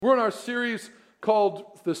We're in our series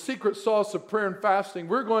called The Secret Sauce of Prayer and Fasting.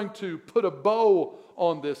 We're going to put a bow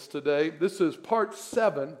on this today. This is part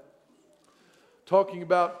 7, talking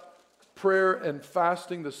about prayer and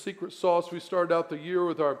fasting, the secret sauce. We started out the year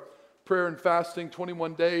with our prayer and fasting,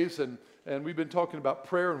 21 days, and we've been talking about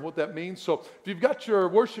prayer and what that means. So if you've got your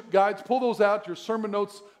worship guides, pull those out. Your sermon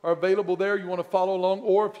notes are available there. You want to follow along,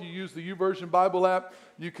 or if you use the YouVersion Bible app,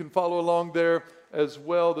 you can follow along there as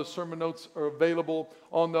well. The sermon notes are available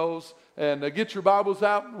on those. And get your Bibles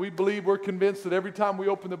out. We're convinced that every time we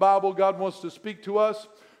open the Bible, God wants to speak to us.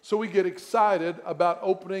 So we get excited about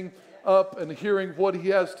opening up and hearing what He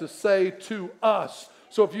has to say to us.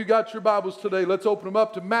 So if you got your Bibles today, let's open them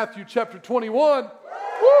up to Matthew chapter 21.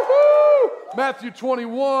 Woohoo! Matthew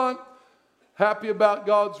 21. Happy about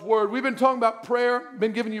God's Word. We've been talking about prayer,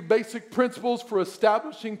 been giving you basic principles for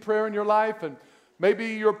establishing prayer in your life. And maybe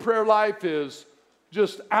your prayer life is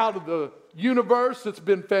just out of the universe. It's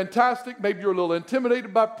been fantastic. Maybe you're a little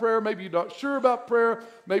intimidated by prayer. Maybe you're not sure about prayer.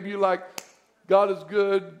 Maybe you're like, God is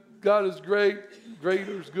good. God is great.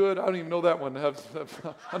 Greater is good. I don't even know that one.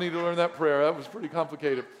 I need to learn that prayer. That was pretty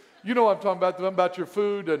complicated. You know what I'm talking about your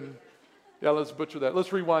food. And yeah, let's butcher that.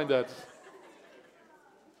 Let's rewind that.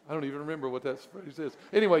 I don't even remember what that phrase is.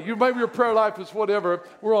 Anyway, maybe your prayer life is whatever.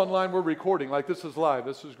 We're online. We're recording. Like, this is live.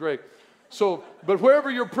 This is great. So, but wherever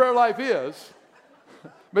your prayer life is,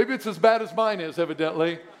 maybe it's as bad as mine is,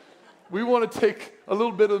 evidently. We want to take a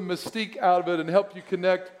little bit of the mystique out of it and help you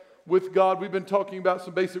connect with God. We've been talking about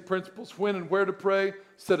some basic principles, when and where to pray,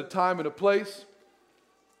 set a time and a place.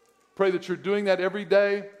 Pray that you're doing that every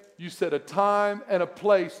day. You set a time and a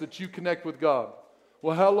place that you connect with God.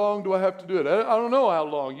 Well, how long do I have to do it? I don't know how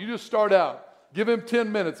long. You just start out. Give Him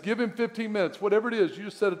 10 minutes. Give Him 15 minutes. Whatever it is, you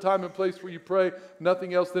just set a time and place where you pray,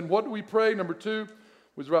 nothing else. Then what do we pray? Number 2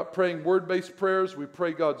 was about praying word-based prayers. We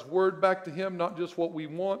pray God's word back to Him, not just what we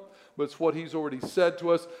want, but it's what He's already said to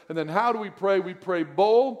us. And then how do we pray? We pray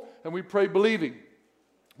bold and we pray believing.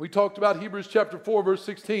 We talked about Hebrews chapter 4, verse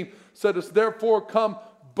 16. Said us, therefore come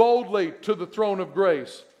boldly to the throne of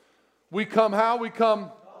grace. We come how? We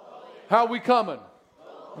come. How we coming?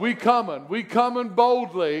 We coming. We coming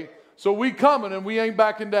boldly. So we coming and we ain't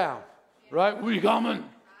backing down. Right? We coming.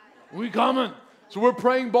 We coming. So we're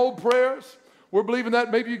praying bold prayers. We're believing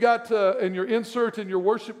that. Maybe you got in your insert in your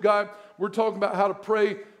worship guide, we're talking about how to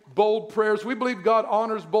pray bold prayers. We believe God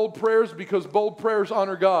honors bold prayers because bold prayers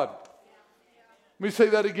honor God. Let me say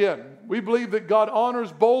that again. We believe that God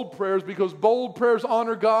honors bold prayers because bold prayers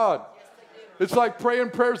honor God. It's like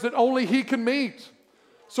praying prayers that only He can meet.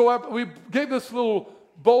 So we gave this little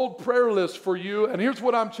bold prayer list for you, and here's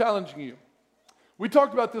what I'm challenging you. We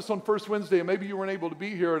talked about this on First Wednesday, and maybe you weren't able to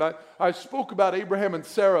be here, and I spoke about Abraham and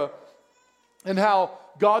Sarah and how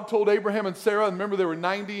God told Abraham and Sarah, and remember they were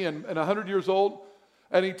 90 and 100 years old,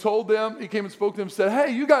 and He told them, He came and spoke to them and said,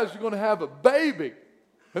 hey, you guys are going to have a baby.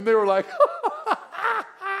 And they were like,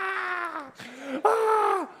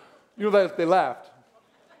 you know, they laughed.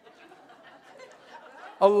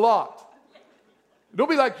 A lot. Don't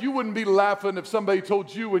be like you wouldn't be laughing if somebody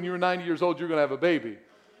told you when you were 90 years old you're going to have a baby.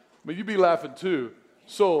 I mean, you'd be laughing too.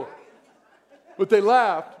 So, but they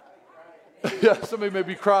laughed. Yeah, somebody may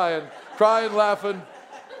be crying, laughing.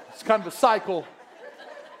 It's kind of a cycle.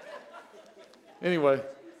 Anyway,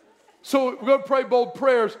 so we're going to pray bold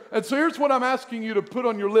prayers. And so here's what I'm asking you to put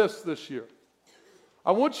on your list this year.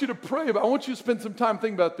 I want you to pray about, I want you to spend some time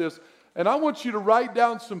thinking about this, and I want you to write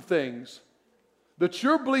down some things that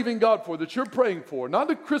you're believing God for, that you're praying for. Not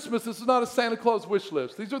at Christmas, this is not a Santa Claus wish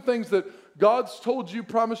list. These are things that God's told you,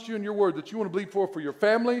 promised you in your word, that you want to believe for your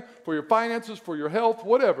family, for your finances, for your health,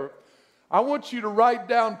 whatever. I want you to write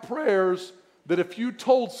down prayers that if you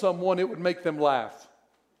told someone, it would make them laugh.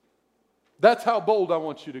 That's how bold I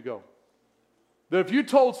want you to go. That if you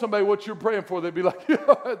told somebody what you're praying for, they'd be like, yeah,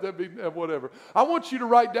 that'd be whatever. I want you to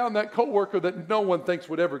write down that coworker that no one thinks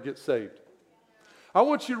would ever get saved. I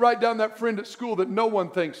want you to write down that friend at school that no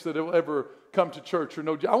one thinks that will ever come to church or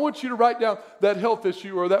no. I want you to write down that health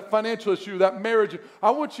issue or that financial issue, that marriage.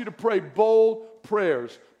 I want you to pray bold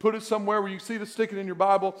prayers. Put it somewhere where you see it, stick it in your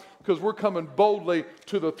Bible, because we're coming boldly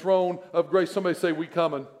to the throne of grace. Somebody say, we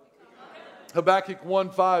coming. Habakkuk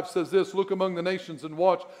 1:5 says this, look among the nations and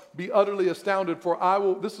watch, be utterly astounded, for I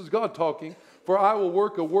will, this is God talking, for I will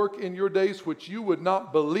work a work in your days which you would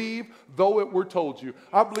not believe, though it were told you.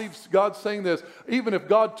 I believe God's saying this, even if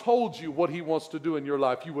God told you what He wants to do in your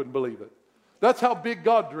life, you wouldn't believe it. That's how big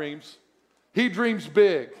God dreams. He dreams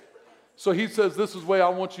big. So He says, this is the way I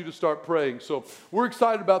want you to start praying. So we're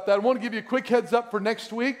excited about that. I want to give you a quick heads up for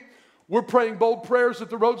next week. We're praying bold prayers at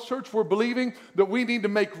the Roads Church. We're believing that we need to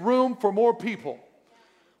make room for more people.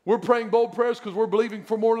 We're praying bold prayers because we're believing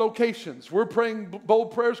for more locations. We're praying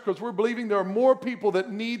bold prayers because we're believing there are more people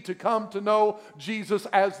that need to come to know Jesus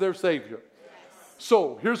as their Savior.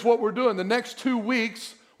 So here's what we're doing. The next 2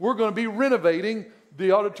 weeks, we're going to be renovating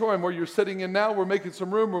the auditorium where you're sitting in now. We're making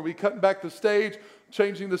some room. We'll be cutting back the stage,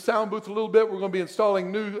 changing the sound booth a little bit. We're going to be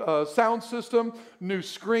installing new sound system, new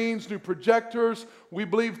screens, new projectors. We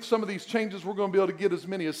believe some of these changes, we're going to be able to get as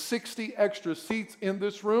many as 60 extra seats in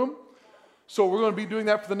this room. So we're going to be doing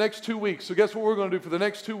that for the next 2 weeks. So guess what we're going to do for the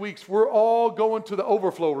next 2 weeks? We're all going to the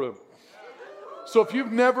overflow room. So if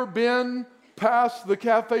you've never been past the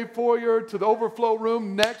cafe foyer to the overflow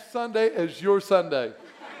room, next Sunday is your Sunday.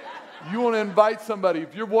 You want to invite somebody.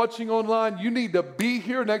 If you're watching online, you need to be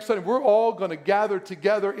here next Sunday. We're all going to gather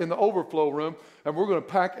together in the overflow room, and we're going to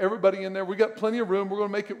pack everybody in there. We got plenty of room. We're going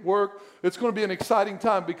to make it work. It's going to be an exciting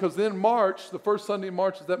time because then March, the first Sunday in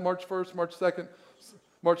March, is that March 1st, March 2nd?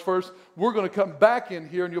 March 1st, we're going to come back in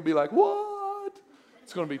here and you'll be like, what?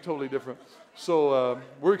 It's going to be totally different. So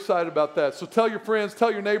we're excited about that. So tell your friends,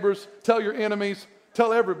 tell your neighbors, tell your enemies,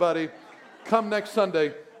 tell everybody, come next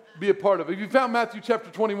Sunday, be a part of it. Have you found Matthew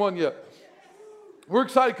chapter 21 yet? We're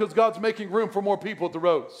excited because God's making room for more people at the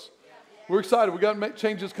roads. We're excited. We got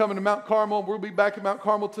changes coming to Mount Carmel. We'll be back at Mount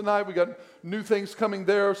Carmel tonight. We got new things coming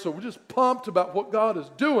there. So we're just pumped about what God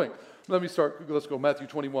is doing. Let me start. Let's go. Matthew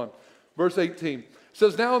 21, verse 18. It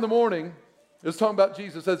says, now in the morning, it's talking about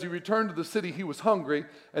Jesus. As he returned to the city, he was hungry,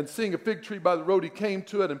 and seeing a fig tree by the road, he came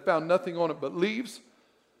to it and found nothing on it but leaves.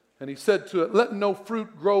 And he said to it, let no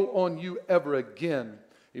fruit grow on you ever again.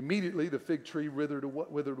 Immediately the fig tree withered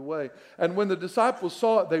away. And when the disciples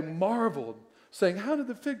saw it, they marveled, saying, how did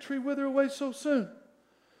the fig tree wither away so soon?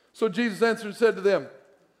 So Jesus answered and said to them,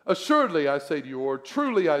 assuredly I say to you, or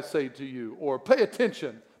truly I say to you, or pay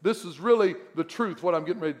attention. This is really the truth, what I'm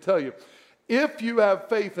getting ready to tell you. If you have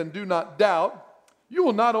faith and do not doubt, you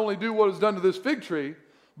will not only do what is done to this fig tree,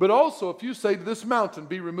 but also if you say to this mountain,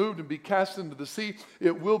 be removed and be cast into the sea,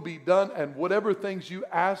 it will be done. And whatever things you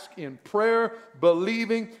ask in prayer,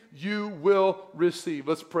 believing, you will receive.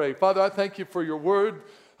 Let's pray. Father, I thank you for your word.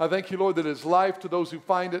 I thank you, Lord, that it is life to those who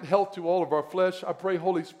find it, health to all of our flesh. I pray,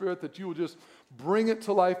 Holy Spirit, that you will just bring it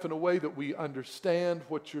to life in a way that we understand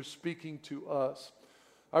what you're speaking to us.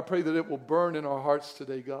 I pray that it will burn in our hearts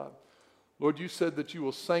today, God. Lord, you said that you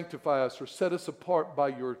will sanctify us or set us apart by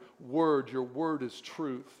your word. Your word is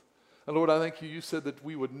truth. And Lord, I thank you. You said that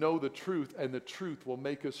we would know the truth and the truth will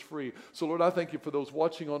make us free. So Lord, I thank you for those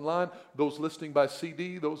watching online, those listening by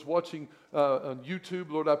CD, those watching on YouTube.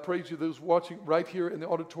 Lord, I praise you, those watching right here in the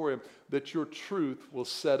auditorium, that your truth will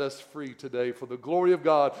set us free today for the glory of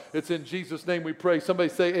God. It's in Jesus' name we pray. Somebody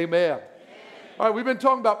say amen. All right, we've been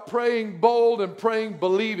talking about praying bold and praying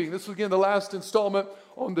believing. This is, again, the last installment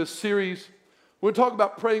on this series. We're talking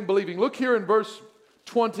about praying believing. Look here in verse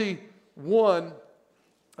 21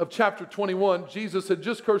 of chapter 21. Jesus had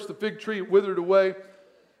just cursed the fig tree, it withered away.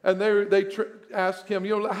 And they asked him,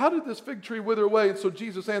 how did this fig tree wither away? And so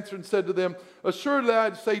Jesus answered and said to them, assuredly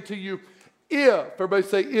I say to you, everybody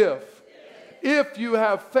say if you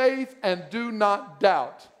have faith and do not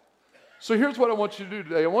doubt. So here's what I want you to do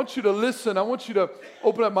today. I want you to listen. I want you to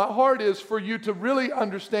open up. My heart is for you to really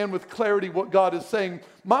understand with clarity what God is saying.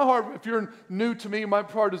 My heart, if you're new to me, my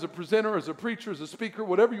heart as a presenter, as a preacher, as a speaker,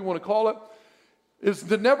 whatever you want to call it, is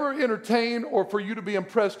to never entertain or for you to be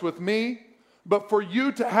impressed with me, but for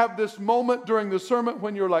you to have this moment during the sermon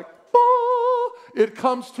when you're like, oh, it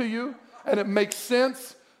comes to you and it makes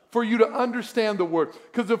sense for you to understand the word.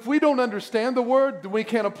 Because if we don't understand the word, then we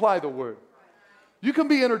can't apply the word. You can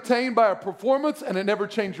be entertained by a performance and it never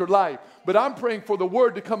changed your life. But I'm praying for the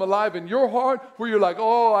word to come alive in your heart where you're like,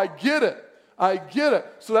 oh, I get it. I get it.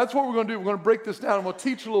 So that's what we're going to do. We're going to break this down and we'll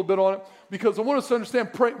teach a little bit on it because I want us to understand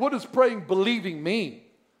what does praying believing mean?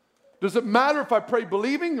 Does it matter if I pray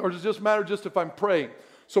believing or does it just matter just if I'm praying?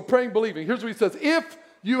 So praying believing. Here's what he says. If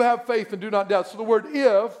you have faith and do not doubt. So the word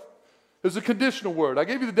if is a conditional word. I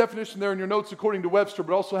gave you the definition there in your notes according to Webster,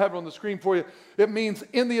 but also have it on the screen for you. It means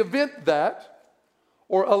in the event that,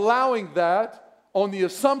 or allowing that, on the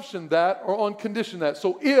assumption that, or on condition that.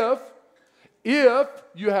 So if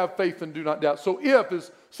you have faith and do not doubt. So if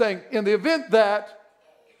is saying in the event that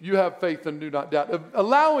you have faith and do not doubt.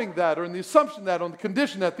 Allowing that, or in the assumption that, on the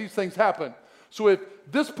condition that these things happen. So if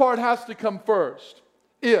this part has to come first,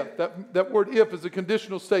 if, that word if is a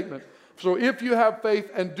conditional statement. So if you have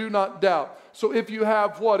faith and do not doubt. So if you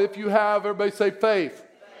have what? If you have, everybody say faith.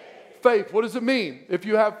 Faith. What does it mean if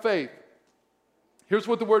you have faith? Here's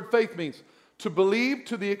what the word faith means. To believe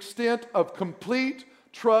to the extent of complete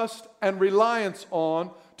trust and reliance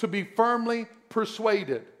on, to be firmly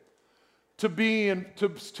persuaded.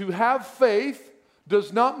 To have faith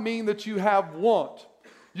does not mean that you have want.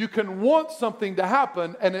 You can want something to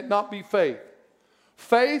happen and it not be faith.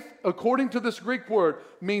 Faith, according to this Greek word,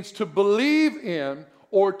 means to believe in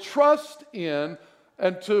or trust in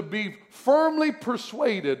and to be firmly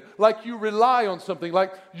persuaded, like you rely on something,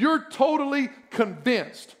 like you're totally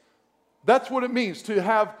convinced. That's what it means to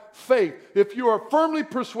have faith. If you are firmly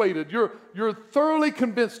persuaded, you're thoroughly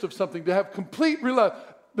convinced of something, to have complete reliance.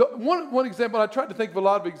 One example, I tried to think of a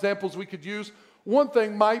lot of examples we could use. One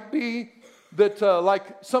thing might be that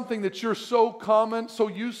like something that you're so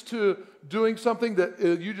used to doing something that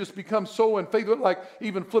you just become so in faith with, like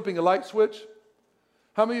even flipping a light switch.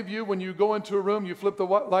 How many of you, when you go into a room, you flip the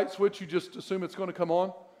light switch, you just assume it's going to come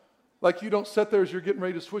on? Like you don't sit there as you're getting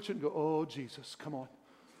ready to switch it and go, oh, Jesus, come on.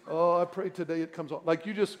 Oh, I pray today it comes on. Like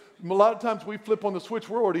you just, a lot of times we flip on the switch,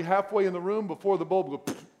 we're already halfway in the room before the bulb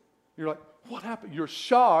goes, you're like, what happened? You're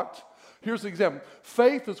shocked. Here's the example.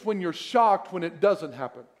 Faith is when you're shocked when it doesn't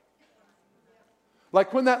happen.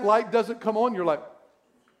 Like when that light doesn't come on, you're like,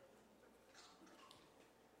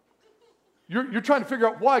 You're trying to figure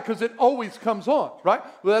out why, because it always comes on, right?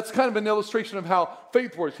 Well, that's kind of an illustration of how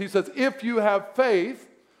faith works. He says, if you have faith,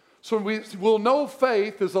 so we'll know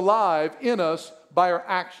faith is alive in us by our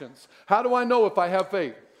actions. How do I know if I have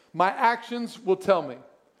faith? My actions will tell me.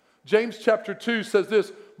 James chapter 2 says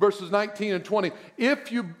this, verses 19 and 20.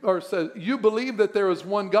 You believe that there is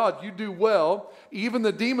one God, you do well. Even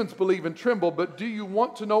the demons believe and tremble. But do you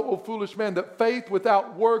want to know, O foolish man, that faith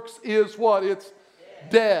without works is what? It's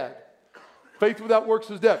dead. Faith without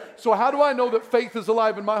works is dead. So how do I know that faith is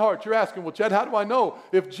alive in my heart? You're asking, well, Chad, how do I know?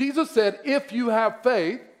 If Jesus said, if you have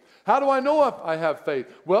faith, how do I know if I have faith?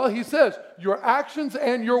 Well, he says, your actions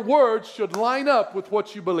and your words should line up with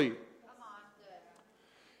what you believe.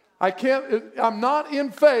 I'm not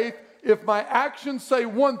in faith if my actions say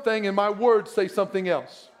one thing and my words say something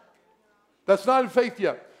else. That's not in faith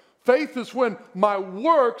yet. Faith is when my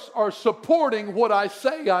works are supporting what I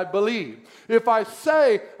say I believe. If I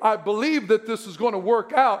say I believe that this is going to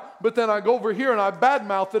work out, but then I go over here and I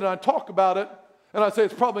badmouth it and I talk about it, and I say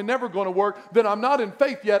it's probably never going to work, then I'm not in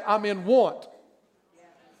faith yet, I'm in want.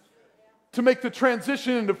 To make the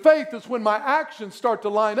transition into faith is when my actions start to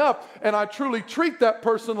line up and I truly treat that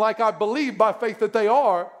person like I believe by faith that they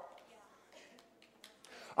are.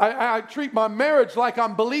 I treat my marriage like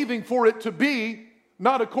I'm believing for it to be,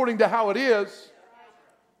 not according to how it is.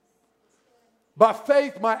 By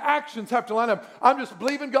faith, my actions have to line up. I'm just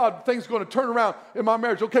believing God, things are going to turn around in my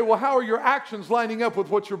marriage. Okay, well, how are your actions lining up with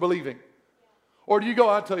what you're believing? Or do you go,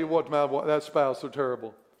 I tell you what, man, that spouse, they're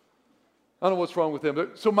terrible. I don't know what's wrong with them.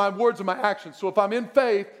 So my words and my actions. So if I'm in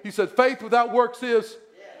faith, he said, faith without works is.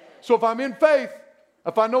 So if I'm in faith,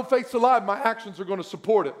 if I know faith's alive, my actions are going to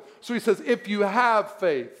support it. So he says, if you have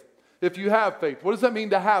faith, what does that mean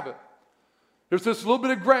to have it? There's this little bit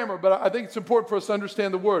of grammar, but I think it's important for us to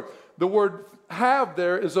understand the word. The word have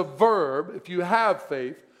there is a verb. If you have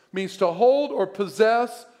faith, means to hold or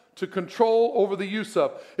possess, to control over the use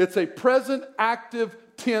of. It's a present active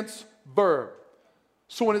tense verb.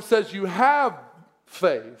 So when it says you have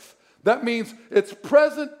faith, that means it's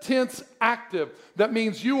present tense active. That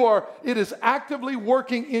means it is actively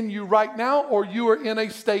working in you right now, or you are in a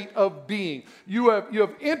state of being. You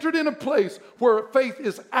have entered in a place where faith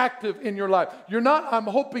is active in your life. You're not, I'm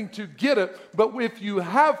hoping to get it, but if you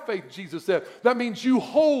have faith, Jesus said, that means you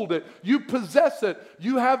hold it, you possess it,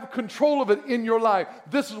 you have control of it in your life.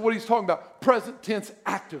 This is what he's talking about, present tense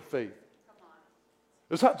active faith.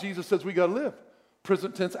 That's how Jesus says we got to live.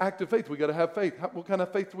 Present tense active faith. We got to have faith. What kind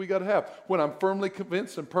of faith do we got to have? When I'm firmly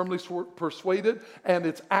convinced and firmly persuaded and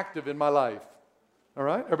it's active in my life. All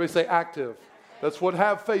right? Everybody say active. That's what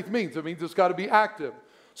have faith means. It means it's got to be active.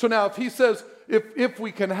 So now if he says if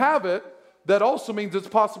we can have it, that also means it's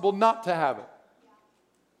possible not to have it.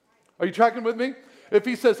 Are you tracking with me? If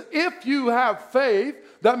he says if you have faith,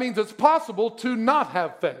 that means it's possible to not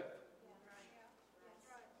have faith.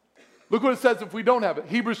 Look what it says if we don't have it.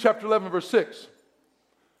 Hebrews chapter 11 verse 6.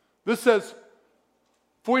 This says,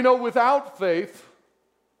 for we know without faith,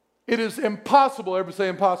 it is impossible, everybody say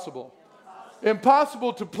impossible.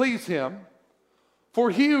 Impossible to please him.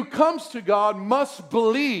 For he who comes to God must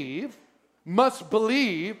believe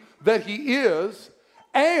that he is,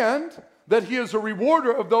 and that he is a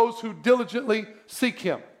rewarder of those who diligently seek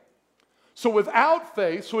him. So without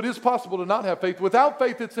faith, so it is possible to not have faith. Without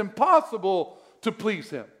faith, it's impossible to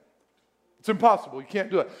please him. It's impossible. You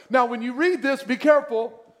can't do it. Now, when you read this, be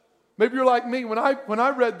careful. Maybe you're like me. When I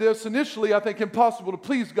read this, initially I think impossible to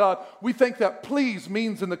please God. We think that please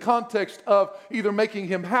means in the context of either making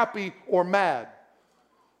him happy or mad.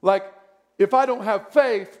 Like, if I don't have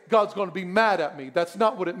faith, God's going to be mad at me. That's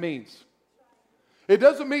not what it means. It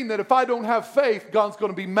doesn't mean that if I don't have faith, God's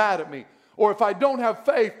going to be mad at me. Or if I don't have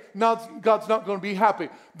faith, God's not going to be happy.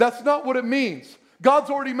 That's not what it means. God's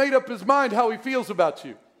already made up his mind how he feels about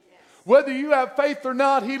you. Whether you have faith or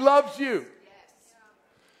not, he loves you.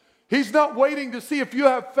 He's not waiting to see if you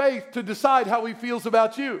have faith to decide how he feels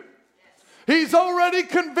about you. He's already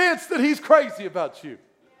convinced that he's crazy about you.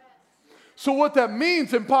 So what that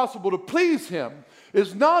means, impossible to please him,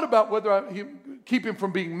 is not about whether I keep him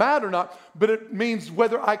from being mad or not, but it means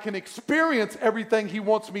whether I can experience everything he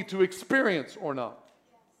wants me to experience or not.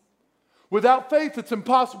 Without faith, it's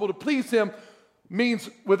impossible to please him. Means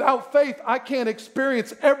without faith, I can't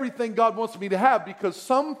experience everything God wants me to have, because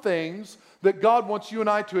some things that God wants you and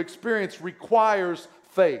I to experience requires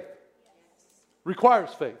faith. Requires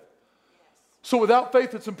faith. So without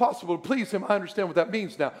faith, it's impossible to please him. I understand what that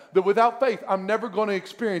means now. That without faith, I'm never going to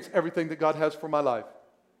experience everything that God has for my life.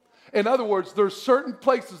 In other words, there's certain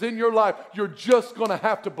places in your life you're just going to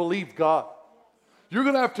have to believe God. You're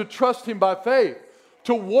going to have to trust him by faith.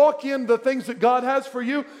 To walk in the things that God has for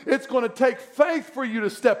you, it's going to take faith for you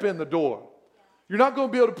to step in the door. You're not going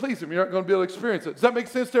to be able to please him. You're not going to be able to experience it. Does that make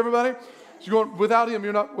sense to everybody? So you're going, without him,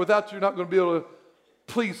 you're not going to be able to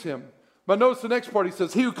please him. But notice the next part. He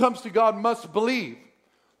says, he who comes to God must believe.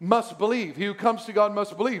 Must believe. He who comes to God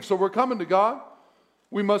must believe. So we're coming to God.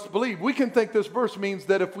 We must believe. We can think this verse means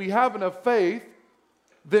that if we have enough faith,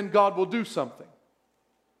 then God will do something.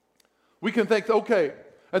 We can think, okay,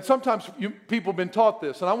 and sometimes people have been taught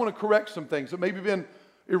this, and I want to correct some things that maybe been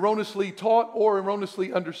erroneously taught or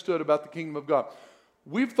erroneously understood about the kingdom of God.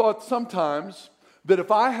 We've thought sometimes that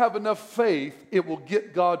if I have enough faith, it will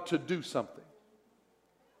get God to do something.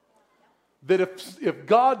 That if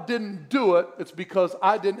God didn't do it, it's because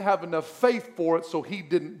I didn't have enough faith for it, so he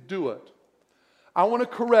didn't do it. I want to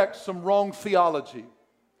correct some wrong theology.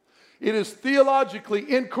 It is theologically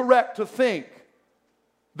incorrect to think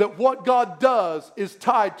that what God does is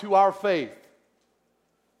tied to our faith.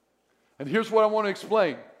 And here's what I want to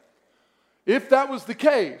explain. If that was the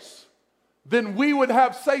case, then we would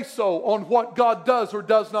have say-so on what God does or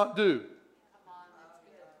does not do.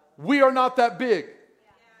 We are not that big.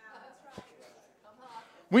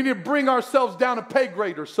 We need to bring ourselves down a pay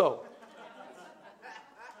grade or so.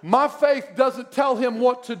 My faith doesn't tell him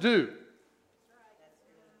what to do.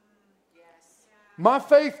 My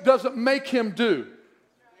faith doesn't make him do.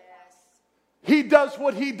 He does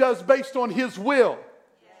what he does based on his will,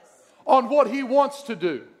 on what he wants to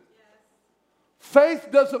do. Faith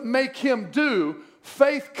doesn't make him do.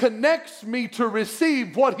 Faith connects me to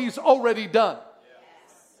receive what he's already done.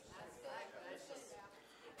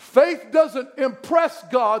 Faith doesn't impress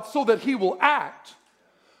God so that he will act.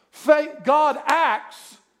 God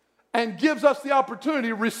acts and gives us the opportunity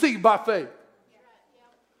to receive by faith.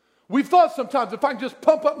 We've thought sometimes if I can just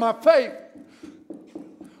pump up my faith,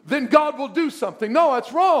 then God will do something. No,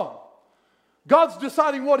 that's wrong. God's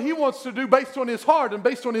deciding what he wants to do based on his heart and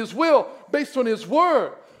based on his will, based on his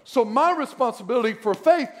word. So my responsibility for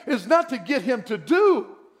faith is not to get him to do,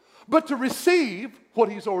 but to receive what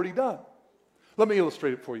he's already done. Let me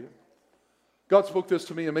illustrate it for you. God spoke this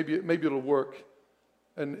to me, and maybe it'll work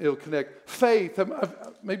and it'll connect. Faith,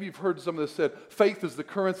 maybe you've heard some of this said, faith is the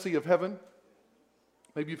currency of heaven.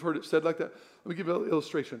 Maybe you've heard it said like that. Let me give you an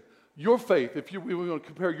illustration. Your faith, we want to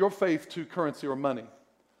compare your faith to currency or money.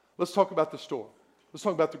 Let's talk about the store. Let's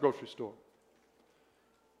talk about the grocery store.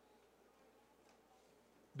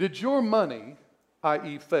 Did your money,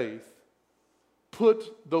 i.e. faith,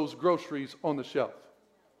 put those groceries on the shelf?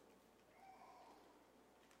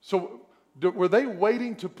 So were they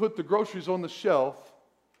waiting to put the groceries on the shelf?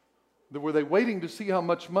 Were they waiting to see how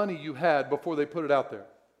much money you had before they put it out there?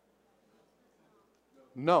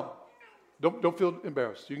 No. Don't feel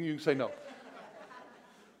embarrassed. You can say no.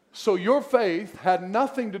 So your faith had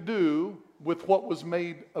nothing to do with what was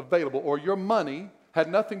made available, or your money had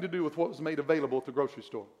nothing to do with what was made available at the grocery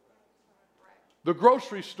store. The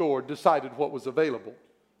grocery store decided what was available.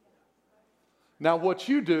 Now what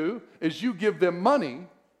you do is you give them money,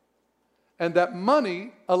 and that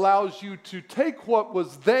money allows you to take what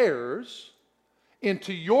was theirs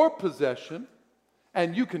into your possession,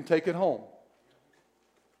 and you can take it home.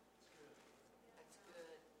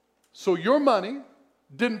 So your money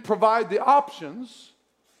didn't provide the options,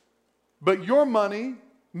 but your money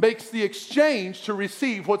makes the exchange to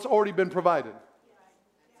receive what's already been provided.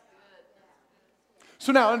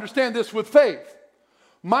 So now understand this with faith.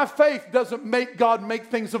 My faith doesn't make God make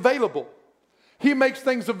things available. He makes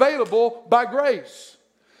things available by grace.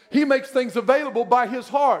 He makes things available by his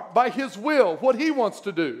heart, by his will, what he wants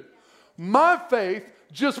to do. My faith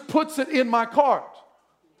just puts it in my cart.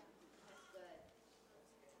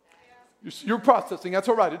 You're processing. That's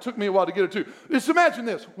all right. It took me a while to get it too. Just imagine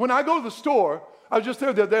this. When I go to the store, I was just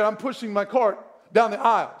there the other day. I'm pushing my cart down the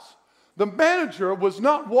aisles. The manager was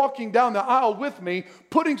not walking down the aisle with me,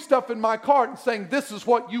 putting stuff in my cart and saying, this is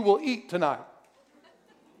what you will eat tonight.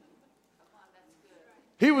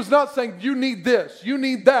 He was not saying, you need this, you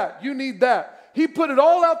need that, you need that. He put it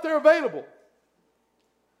all out there available.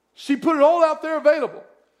 She put it all out there available.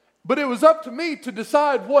 But it was up to me to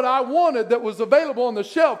decide what I wanted that was available on the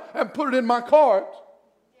shelf and put it in my cart.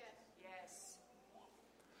 Yes.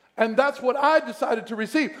 And that's what I decided to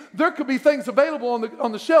receive. There could be things available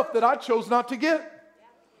on the shelf that I chose not to get.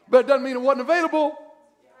 But it doesn't mean it wasn't available.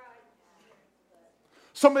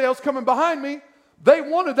 Somebody else coming behind me, they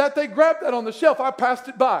wanted that. They grabbed that on the shelf. I passed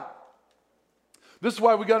it by. This is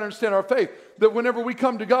why we got to understand our faith. That whenever we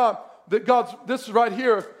come to God, that this right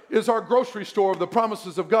here is our grocery store of the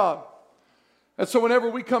promises of God. And so whenever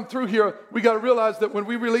we come through here, we got to realize that when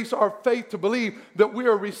we release our faith to believe that we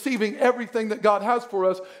are receiving everything that God has for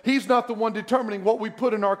us, He's not the one determining what we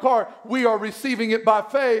put in our cart. We are receiving it by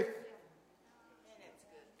faith.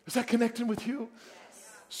 Is that connecting with you?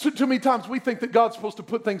 So too many times we think that God's supposed to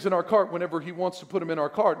put things in our cart whenever He wants to put them in our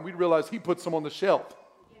cart, and we realize He puts them on the shelf.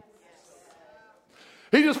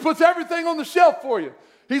 He just puts everything on the shelf for you.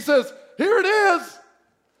 He says, here it is.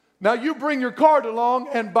 Now you bring your cart along,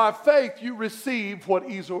 and by faith you receive what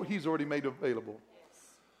He's already made available.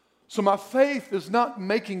 So my faith is not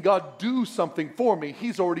making God do something for me.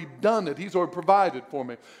 He's already done it. He's already provided for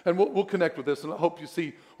me. And we'll connect with this, and I hope you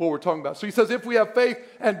see what we're talking about. So He says, if we have faith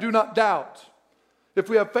and do not doubt. If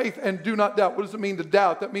we have faith and do not doubt. What does it mean to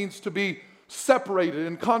doubt? That means to be separated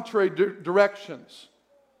in contrary directions.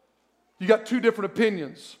 You got two different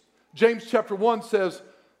opinions. James chapter 1 says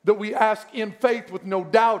that we ask in faith with no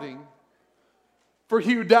doubting. For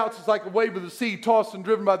he who doubts is like a wave of the sea, tossed and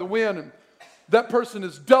driven by the wind. And that person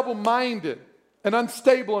is double-minded and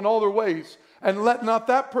unstable in all their ways. And let not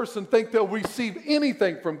that person think they'll receive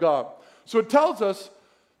anything from God. So it tells us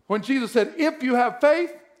when Jesus said, if you have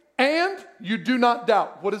faith and you do not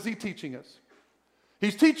doubt. What is He teaching us?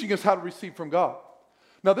 He's teaching us how to receive from God.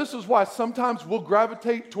 Now, this is why sometimes we'll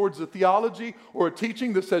gravitate towards a theology or a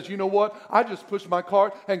teaching that says, you know what, I just push my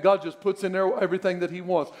cart and God just puts in there everything that He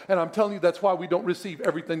wants. And I'm telling you, that's why we don't receive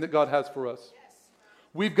everything that God has for us.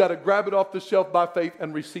 We've got to grab it off the shelf by faith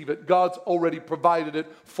and receive it. God's already provided it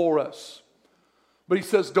for us. But He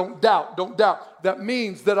says, don't doubt, don't doubt. That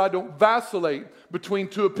means that I don't vacillate between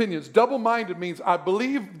two opinions. Double-minded means I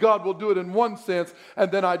believe God will do it in one sense, and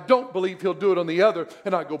then I don't believe He'll do it on the other.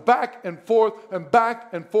 And I go back and forth and back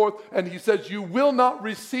and forth. And He says, you will not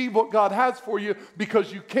receive what God has for you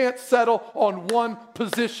because you can't settle on one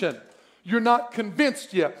position. You're not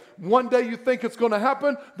convinced yet. One day you think it's going to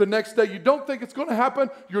happen. The next day you don't think it's going to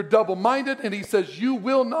happen. You're double-minded. And He says you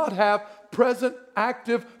will not have present,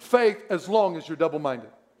 active faith as long as you're double-minded.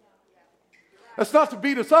 That's not to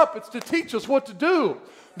beat us up. It's to teach us what to do.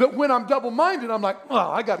 That when I'm double-minded, I'm like,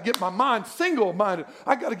 oh, I got to get my mind single-minded.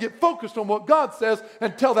 I got to get focused on what God says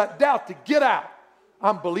and tell that doubt to get out.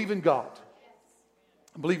 I'm believing God.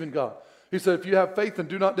 I'm believing God. He said, if you have faith and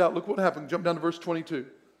do not doubt, look what happened. Jump down to verse 22.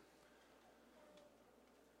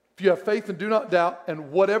 If you have faith and do not doubt,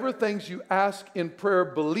 and whatever things you ask in prayer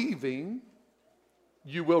believing,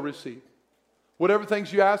 you will receive. Whatever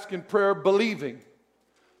things you ask in prayer believing.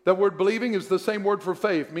 That word believing is the same word for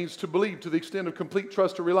faith. Means to believe to the extent of complete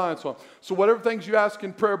trust or reliance on. So whatever things you ask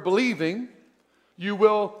in prayer believing, you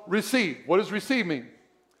will receive. What does receive mean?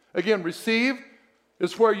 Again, receive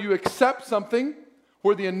is where you accept something,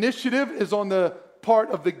 where the initiative is on the part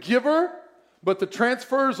of the giver, but the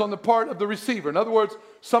transfer is on the part of the receiver. In other words,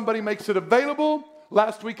 somebody makes it available.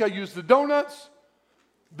 Last week I used the donuts.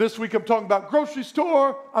 This week I'm talking about grocery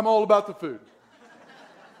store. I'm all about the food.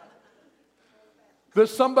 That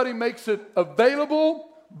somebody makes it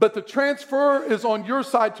available, but the transfer is on your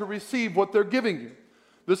side to receive what they're giving you.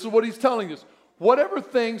 This is what He's telling us. Whatever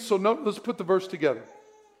things, so let's put the verse together.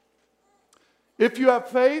 If you have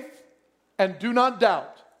faith and do not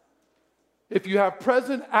doubt, if you have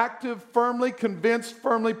present, active, firmly convinced,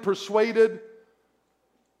 firmly persuaded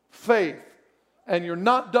faith, and you're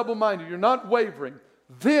not double-minded, you're not wavering,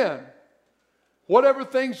 then whatever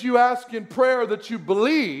things you ask in prayer that you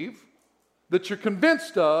believe, that you're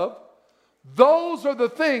convinced of, those are the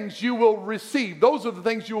things you will receive. Those are the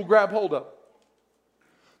things you will grab hold of.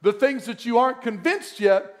 The things that you aren't convinced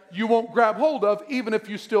yet, you won't grab hold of, even if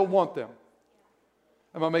you still want them.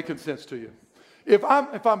 Am I making sense to you? If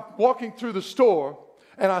I'm walking through the store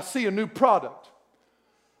and I see a new product,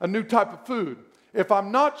 a new type of food, if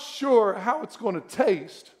I'm not sure how it's going to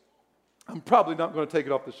taste, I'm probably not going to take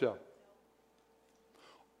it off the shelf.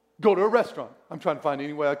 Go to a restaurant. I'm trying to find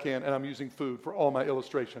any way I can, and I'm using food for all my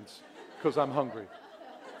illustrations because I'm hungry.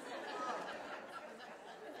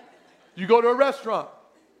 You go to a restaurant.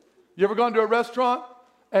 You ever gone to a restaurant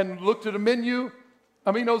and looked at a menu?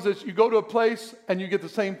 I mean, knows this. You go to a place and you get the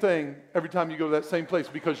same thing every time you go to that same place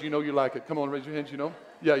because you know you like it. Come on, raise your hands, you know?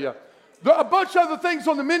 Yeah. There are a bunch of other things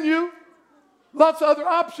on the menu, lots of other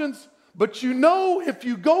options, but you know if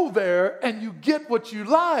you go there and you get what you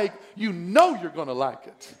like, you know you're going to like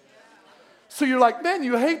it. So you're like, man,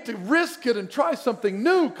 you hate to risk it and try something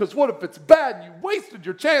new because what if it's bad and you wasted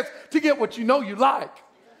your chance to get what you know you like?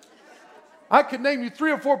 I could name you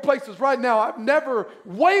 3 or 4 places right now. I've never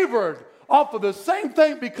wavered off of the same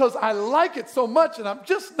thing because I like it so much and I'm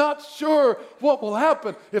just not sure what will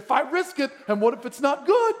happen if I risk it, and what if it's not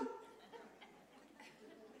good?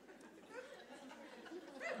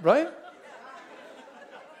 Right?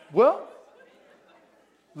 Well,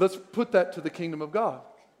 let's put that to the kingdom of God.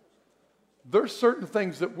 There's certain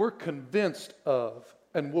things that we're convinced of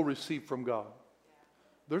and we'll receive from God.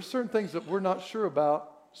 There's certain things that we're not sure about,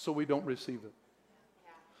 so we don't receive it.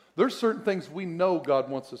 There's certain things we know God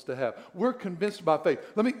wants us to have. We're convinced by faith.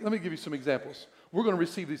 Let me give you some examples. We're going to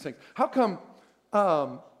receive these things. How come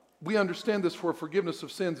we understand this where forgiveness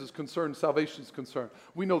of sins is concerned, salvation is concerned?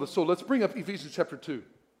 We know this. So let's bring up Ephesians chapter 2.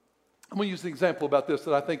 I'm going to use an example about this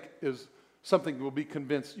that I think is something you'll be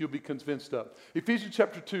convinced of. Ephesians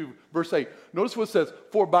chapter 2, verse 8. Notice what it says.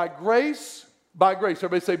 For by grace,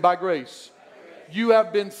 everybody say by grace. You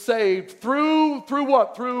have been saved through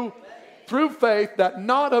what? Through faith, that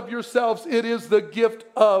not of yourselves, it is the gift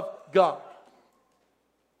of God.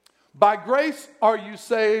 By grace are you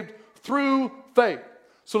saved through faith.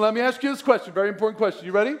 So let me ask you this question, very important question.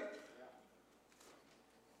 You ready?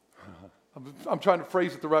 I'm trying to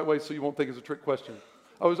phrase it the right way so you won't think it's a trick question.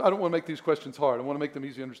 I don't want to make these questions hard. I want to make them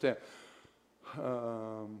easy to understand.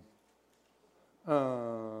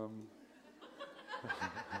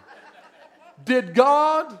 Did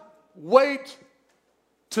God wait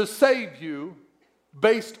to save you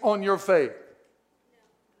based on your faith?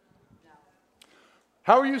 No.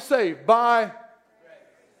 How are you saved? By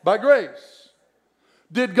grace.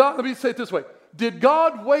 Did God, let me say it this way. Did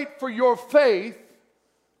God wait for your faith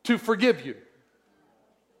to forgive you?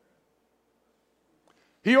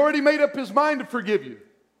 He already made up his mind to forgive you.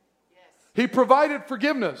 Yes. He provided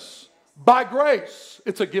forgiveness by grace.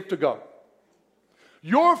 It's a gift of God.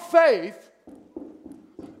 Your faith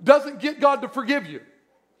doesn't get God to forgive you.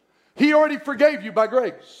 He already forgave you by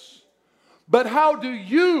grace. But how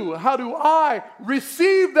do I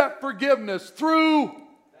receive that forgiveness? Through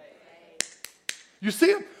faith. You see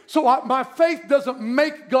it? So my faith doesn't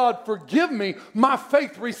make God forgive me. My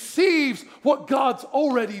faith receives what God's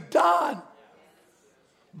already done.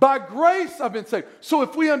 By grace I've been saved. So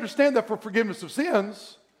if we understand that for forgiveness of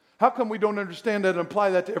sins, how come we don't understand that and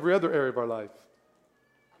apply that to every other area of our life?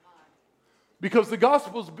 Because the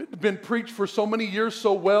gospel's been preached for so many years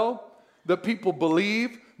so well that people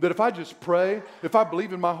believe that if I just pray, if I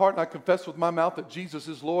believe in my heart and I confess with my mouth that Jesus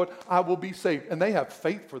is Lord, I will be saved. And they have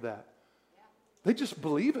faith for that. They just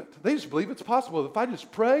believe it. They just believe it's possible. If I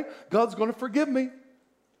just pray, God's going to forgive me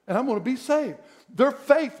and I'm going to be saved. Their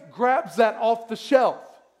faith grabs that off the shelf.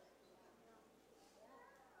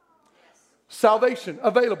 Salvation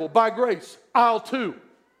available by grace, aisle 2.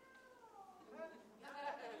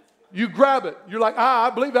 You grab it. You're like, I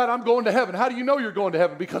believe that. I'm going to heaven. How do you know you're going to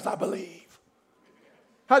heaven? Because I believe.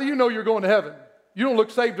 How do you know you're going to heaven? You don't look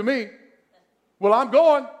saved to me. Well, I'm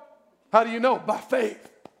going. How do you know? By faith.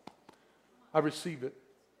 I receive it.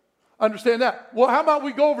 Understand that. Well, how about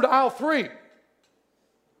we go over to aisle 3? Come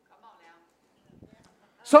on now.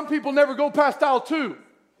 Some people never go past aisle 2.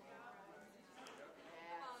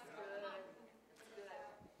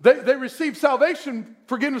 They receive salvation,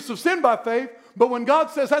 forgiveness of sin by faith, but when God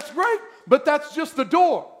says, that's great, but that's just the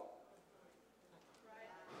door.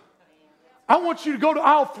 I want you to go to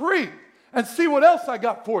aisle 3 and see what else I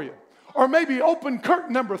got for you. Or maybe open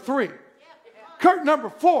curtain number 3. Curtain number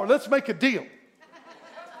 4, let's make a deal.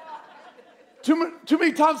 Too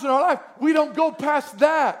many times in our life, we don't go past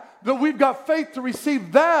that. That we've got faith to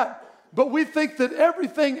receive that. But we think that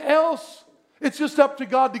everything else, it's just up to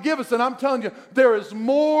God to give us. And I'm telling you, there is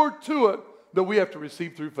more to it that we have to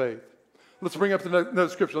receive through faith. Let's bring up another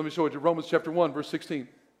scripture. Let me show it to you. Romans chapter 1, verse 16.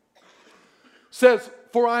 Says,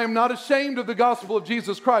 for I am not ashamed of the gospel of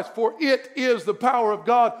Jesus Christ, for it is the power of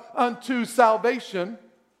God unto salvation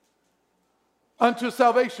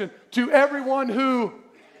to everyone who,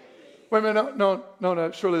 wait a minute,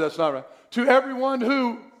 no, surely that's not right. To everyone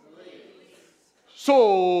who,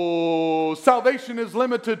 so salvation is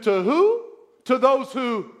limited to who? To those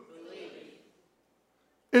who,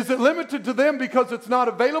 Is it limited to them because it's not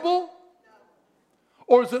available?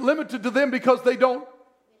 Or is it limited to them because they don't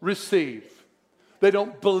receive? They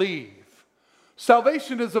don't believe.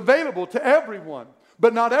 Salvation is available to everyone,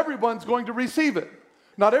 but not everyone's going to receive it.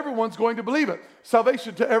 Not everyone's going to believe it.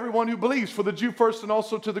 Salvation to everyone who believes, for the Jew first and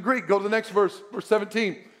also to the Greek. Go to the next verse, verse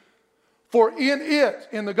 17. For in it,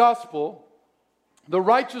 in the gospel, the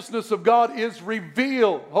righteousness of God is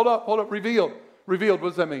revealed. Hold up, revealed. Revealed, what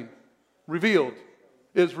does that mean? Revealed.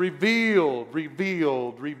 Is revealed.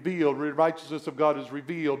 The righteousness of God is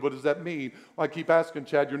revealed. What does that mean? Well, I keep asking,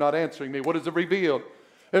 Chad, you're not answering me. What is it revealed?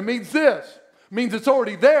 It means this. It means it's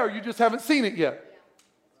already there, you just haven't seen it yet.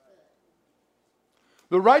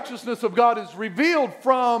 The righteousness of God is revealed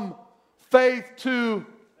from faith to...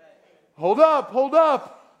 Hold up.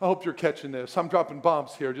 I hope you're catching this. I'm dropping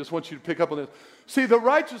bombs here. Just want you to pick up on this. See, the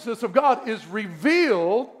righteousness of God is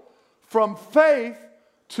revealed from faith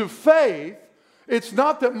to faith. It's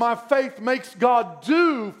not that my faith makes God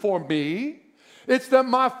do for me. It's that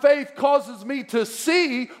my faith causes me to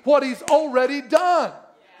see what He's already done.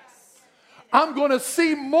 I'm going to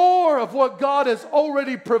see more of what God has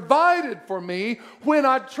already provided for me when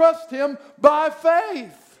I trust Him by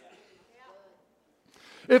faith.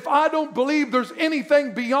 If I don't believe there's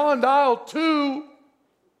anything beyond aisle 2,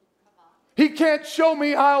 He can't show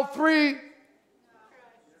me aisle 3.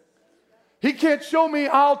 He can't show me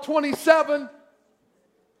aisle 27.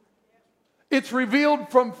 It's revealed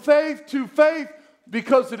from faith to faith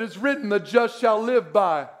because it is written, the just shall live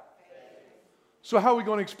by. So how are we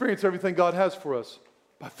going to experience everything God has for us?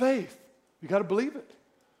 By faith. You got to believe it.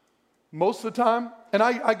 Most of the time, and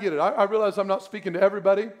I get it. I realize I'm not speaking to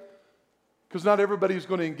everybody because not everybody is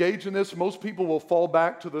going to engage in this. Most people will fall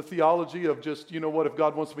back to the theology of just, you know what, if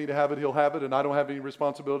God wants me to have it, He'll have it, and I don't have any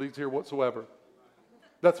responsibilities here whatsoever.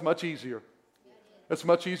 That's much easier. That's a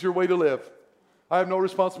much easier way to live. I have no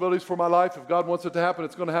responsibilities for my life. If God wants it to happen,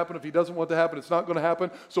 it's going to happen. If He doesn't want it to happen, it's not going to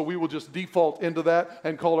happen. So we will just default into that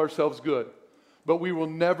and call ourselves good. But we will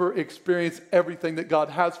never experience everything that God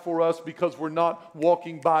has for us because we're not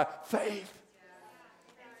walking by faith.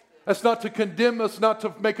 That's not to condemn us, not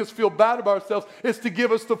to make us feel bad about ourselves. It's to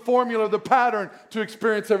give us the formula, the pattern to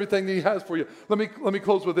experience everything that He has for you. Let me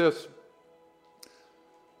close with this.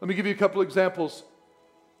 Let me give you a couple examples.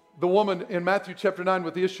 The woman in Matthew chapter 9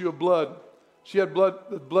 with the issue of blood. She had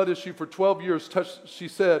blood issue for 12 years.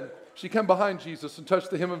 She came behind Jesus and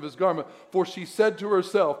touched the hem of His garment. For she said to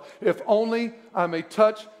herself, if only I may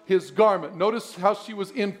touch His garment. Notice how she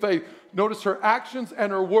was in faith. Notice her actions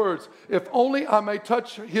and her words. If only I may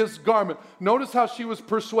touch His garment. Notice how she was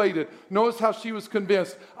persuaded. Notice how she was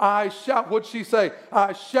convinced. What'd she say?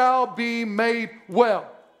 I shall be made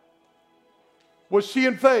well. Was she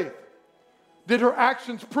in faith? Did her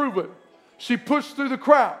actions prove it? She pushed through the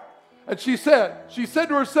crowd. And she said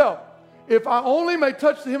to herself, if I only may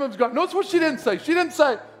touch the hem of His garment. Notice what she didn't say. She didn't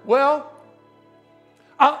say, well,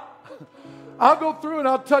 I'll go through and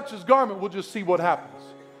I'll touch His garment. We'll just see what happens.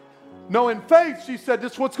 No, in faith, she said,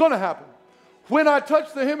 this is what's going to happen. When I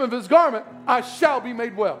touch the hem of His garment, I shall be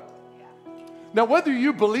made well. Now, whether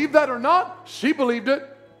you believe that or not, she believed it.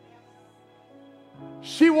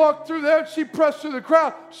 She walked through there. She pressed through the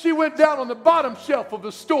crowd. She went down on the bottom shelf of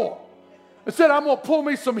the store and said, I'm going to pull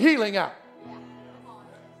me some healing out.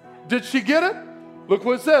 Did she get it? Look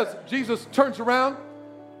what it says. Jesus turns around,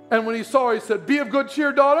 and when He saw her, He said, be of good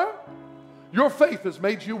cheer, daughter. Your faith has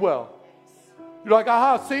made you well. You're like,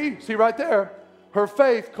 aha, see right there. Her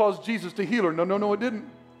faith caused Jesus to heal her. No, it didn't.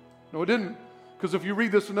 No, it didn't. Because if you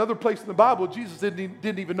read this in another place in the Bible, Jesus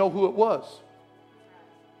didn't even know who it was.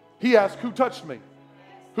 He asked, who touched me?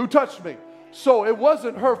 Who touched me? So it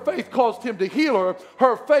wasn't her faith caused Him to heal her.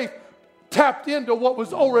 Her faith tapped into what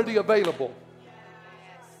was already available.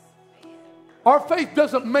 Our faith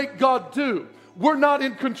doesn't make God do. We're not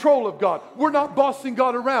in control of God. We're not bossing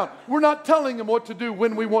God around. We're not telling Him what to do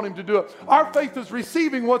when we want Him to do it. Our faith is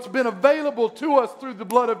receiving what's been available to us through the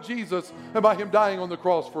blood of Jesus and by Him dying on the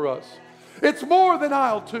cross for us. It's more than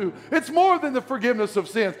aisle 2. It's more than the forgiveness of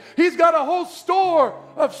sins. He's got a whole store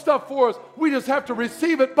of stuff for us. We just have to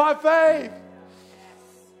receive it by faith.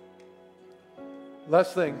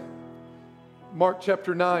 Last thing. Mark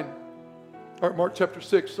chapter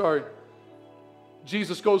 6, sorry.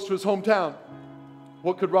 Jesus goes to His hometown.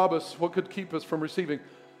 What could rob us? What could keep us from receiving?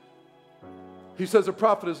 He says a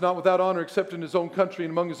prophet is not without honor except in his own country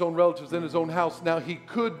and among his own relatives in his own house. Now He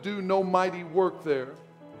could do no mighty work there.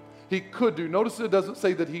 He could do. Notice it doesn't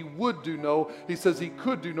say that He would do no. He says He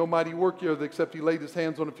could do no mighty work here except He laid His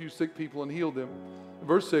hands on a few sick people and healed them.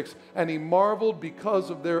 Verse 6, and He marveled because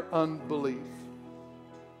of their unbelief.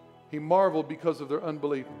 He marveled because of their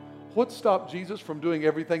unbelief. What stopped Jesus from doing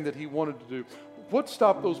everything that he wanted to do? What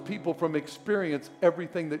stopped those people from experiencing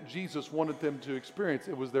everything that Jesus wanted them to experience?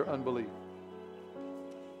 It was their unbelief.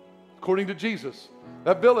 According to Jesus,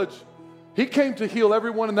 that village, he came to heal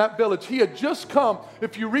everyone in that village. He had just come,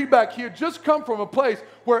 if you read back, he had just come from a place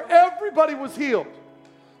where everybody was healed.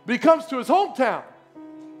 But he comes to his hometown.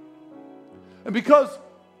 And because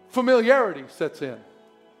familiarity sets in,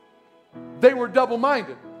 they were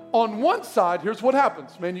double-minded. On one side, here's what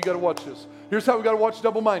happens. Man, you got to watch this. Here's how we got to watch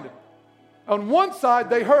double-minded. On one side,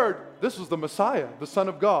 they heard, this is the Messiah, the Son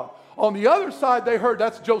of God. On the other side, they heard,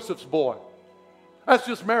 that's Joseph's boy. That's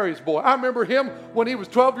just Mary's boy. I remember him when he was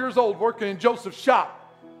 12 years old working in Joseph's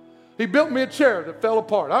shop. He built me a chair that fell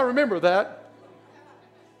apart. I remember that.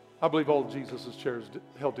 I believe all of Jesus' chairs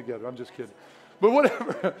held together. I'm just kidding. But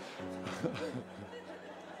whatever.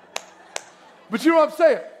 But you know what I'm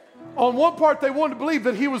saying? On one part, they wanted to believe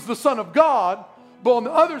that he was the Son of God, but on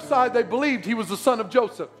the other side, they believed he was the son of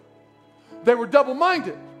Joseph. They were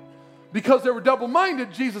double-minded. Because they were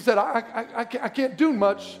double-minded, Jesus said, I can't do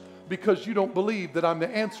much because you don't believe that I'm the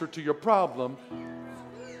answer to your problem.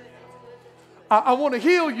 I want to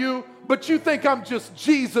heal you, but you think I'm just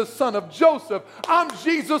Jesus, son of Joseph. I'm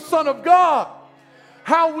Jesus, son of God.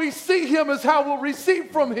 How we see him is how we'll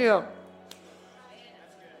receive from him.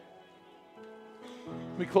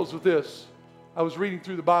 Let me close with this. I was reading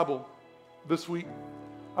through the Bible this week.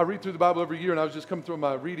 I read through the Bible every year, and I was just coming through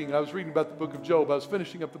my reading, and I was reading about the book of Job. I was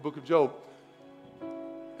finishing up the book of Job,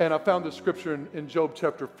 and I found this scripture in Job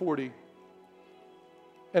chapter 40.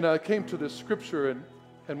 And I came to this scripture,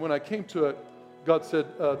 and when I came to it, God said,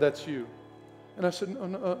 that's you. And I said,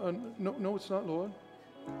 no, it's not, Lord.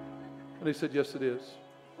 And he said, yes, it is.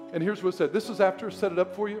 And here's what it said. This is after, set it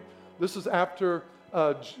up for you. This is after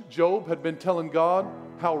Job had been telling God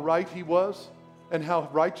how right he was and how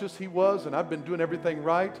righteous he was, and I've been doing everything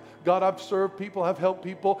right. God, I've served people, I've helped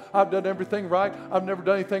people, I've done everything right, I've never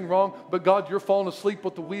done anything wrong, but God, you're falling asleep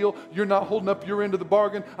with the wheel, you're not holding up your end of the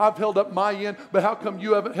bargain, I've held up my end, but how come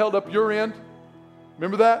you haven't held up your end?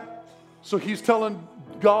 Remember that? So he's telling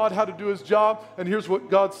God how to do his job, and here's what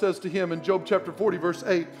God says to him in Job chapter 40, verse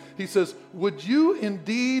 8. He says, would you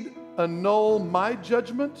indeed annul my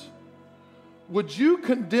judgment? Would you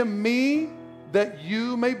condemn me that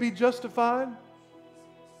you may be justified?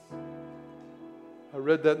 I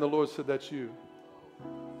read that and the Lord said, that's you.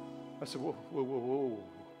 I said, whoa.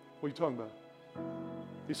 What are you talking about?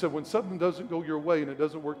 He said, when something doesn't go your way and it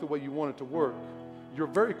doesn't work the way you want it to work, you're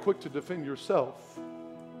very quick to defend yourself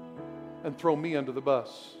and throw me under the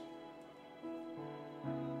bus.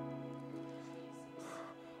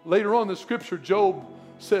 Later on in the scripture, Job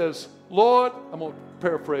says, Lord, I'm going to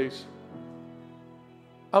paraphrase,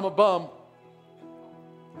 I'm a bum.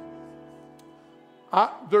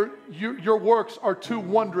 Your works are too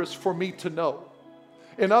wondrous for me to know.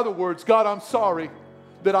 In other words, God, I'm sorry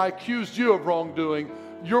that I accused you of wrongdoing.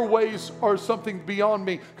 Your ways are something beyond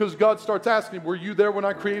me. Because God starts asking, were you there when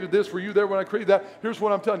I created this? Were you there when I created that? Here's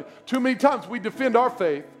what I'm telling you. Too many times we defend our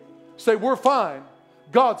faith, say we're fine.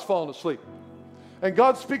 God's fallen asleep. And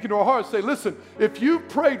God's speaking to our hearts, say, listen, if you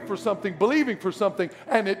prayed for something, believing for something,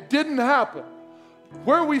 and it didn't happen,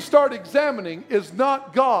 where we start examining is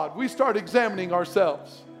not God. We start examining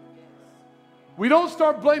ourselves. We don't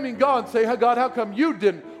start blaming God and say, hey, God, how come you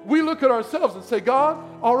didn't? We look at ourselves and say, God,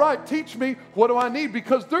 all right, teach me. What do I need?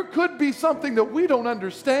 Because there could be something that we don't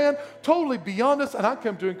understand, totally beyond us. And I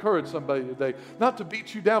come to encourage somebody today, not to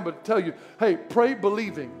beat you down, but to tell you, hey, pray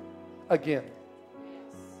believing again.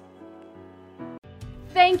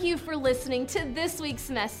 Thank you for listening to this week's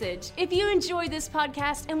message. If you enjoy this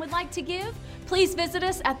podcast and would like to give, please visit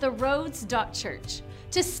us at theroads.church.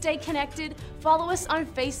 To stay connected, follow us on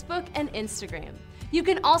Facebook and Instagram. You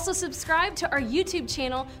can also subscribe to our YouTube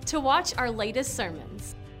channel to watch our latest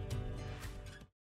sermons.